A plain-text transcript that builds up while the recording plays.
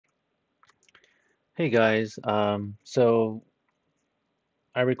Hey guys, so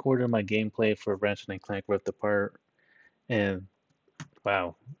I recorded my gameplay for Ratchet and Clank Rift Apart, and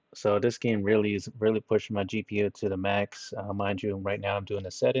wow, so this game really is really pushing my GPU to the max. Mind you, right now I'm doing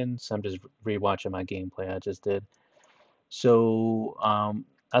the settings. I'm just rewatching my gameplay I just did. So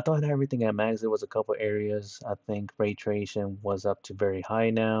I thought everything at max. There was a couple areas. I think ray tracing was up to very high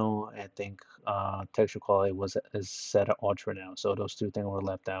now. I think texture quality was is set at ultra now. So those two things were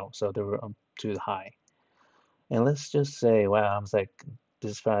left out. So they were too high. And let's just say, wow, I was like,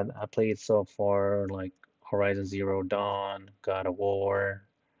 this fun. I played so far like Horizon Zero Dawn, God of War.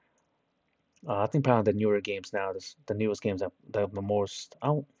 I think probably the newer games now, the newest games that the most,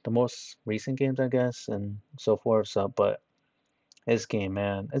 oh, the most recent games, I guess, and so forth. So, but this game,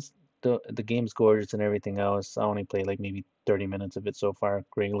 man, it's the game's gorgeous and everything else. I only played like maybe 30 minutes of it so far.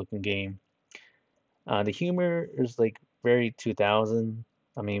 Great looking game. The humor is like very 2000.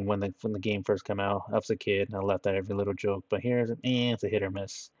 I mean, when the game first came out, I was a kid and I laughed at every little joke. But here's it's a hit or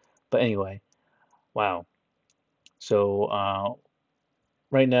miss. But anyway, wow. So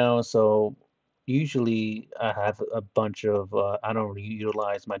right now, so usually I have a bunch of I don't really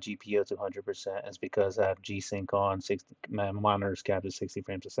utilize my GPU to 100%. It's because I have G-Sync on 60. My monitor's capped at 60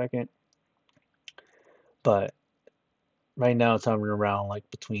 frames a second. But right now it's hovering around like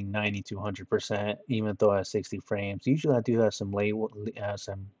between 90 to 100%, even though at 60 frames. Usually I do have some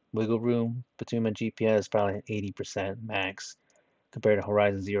wiggle room between my GPS, probably 80% max compared to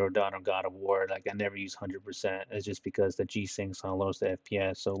Horizon Zero Dawn or God of War. Like I never use 100%. It's just because the G-Sync's on lowest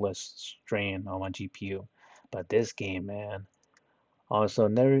FPS, so less strain on my GPU. But this game, man, also,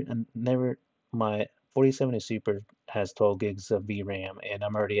 never my 4070 Super has 12 gigs of VRAM, and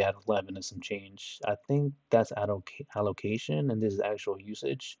I'm already at 11 and some change. I think that's allocation, and this is actual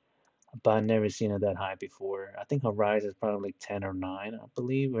usage, but I've never seen it that high before. I think Horizon is probably like 10 or 9, I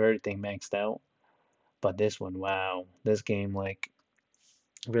believe, where everything maxed out. But this one, wow, this game like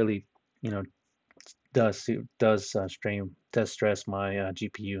really, you know, does stress my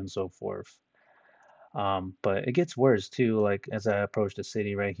GPU and so forth. But it gets worse too, like as I approach the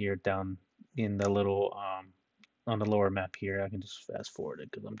city right here down in the little on the lower map here. I can just fast forward it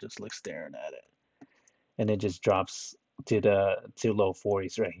because I'm just like staring at it. And it just drops to low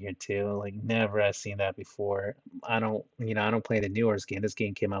 40s right here too. Like never have seen that before. I don't play the newer game. This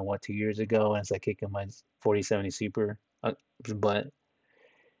game came out what 2 years ago and it's like kicking my 4070 Super butt.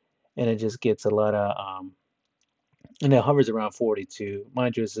 And it just gets a lot of and it hovers around 42.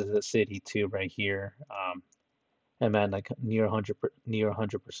 Mind you, this is a city too right here. I'm at like near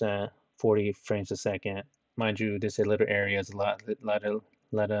 100%, 40 frames a second. Mind you, this is little areas, a lot of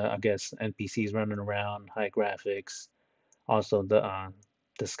I guess NPCs running around, high graphics. Also, the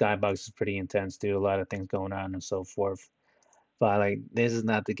skybox is pretty intense too. A lot of things going on and so forth. But like, this is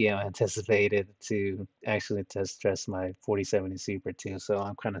not the game I anticipated to actually test stress my 4070 Super too. So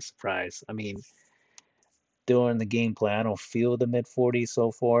I'm kind of surprised. I mean, during the gameplay, I don't feel the mid 40s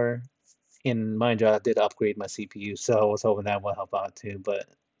so far. In mind you, I did upgrade my CPU, so I was hoping that would help out too, but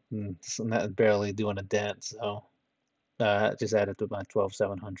it's not barely doing a dent, so I just added to my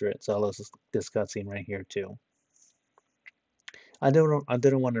 12700. So let's just this cutscene right here too. I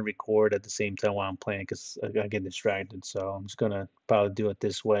didn't want to record at the same time while I'm playing because I get distracted, so I'm just gonna probably do it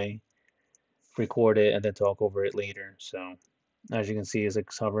this way, record it, and then talk over it later. So as you can see, it's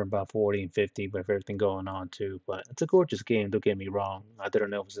like hovering about 40 and 50 with everything going on too. But it's a gorgeous game, don't get me wrong. I didn't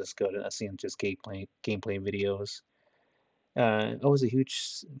know it was this good. I've seen just gameplay videos. I was a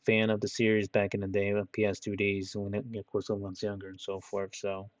huge fan of the series back in the day, of PS2 days when of course I was younger and so forth.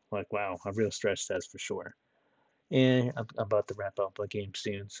 So like, wow, a real stress test for sure. And I'm about to wrap up a game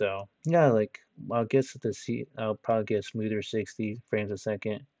soon. So yeah, like I'll probably get a smoother 60 frames a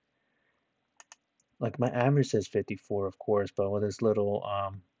second. Like my average says 54, of course, but with this little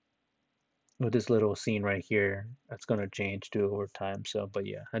scene right here, that's gonna change too over time. So, but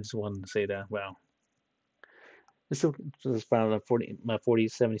yeah, I just wanted to say that. Wow, this is probably my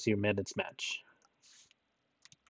 4070 series met its match.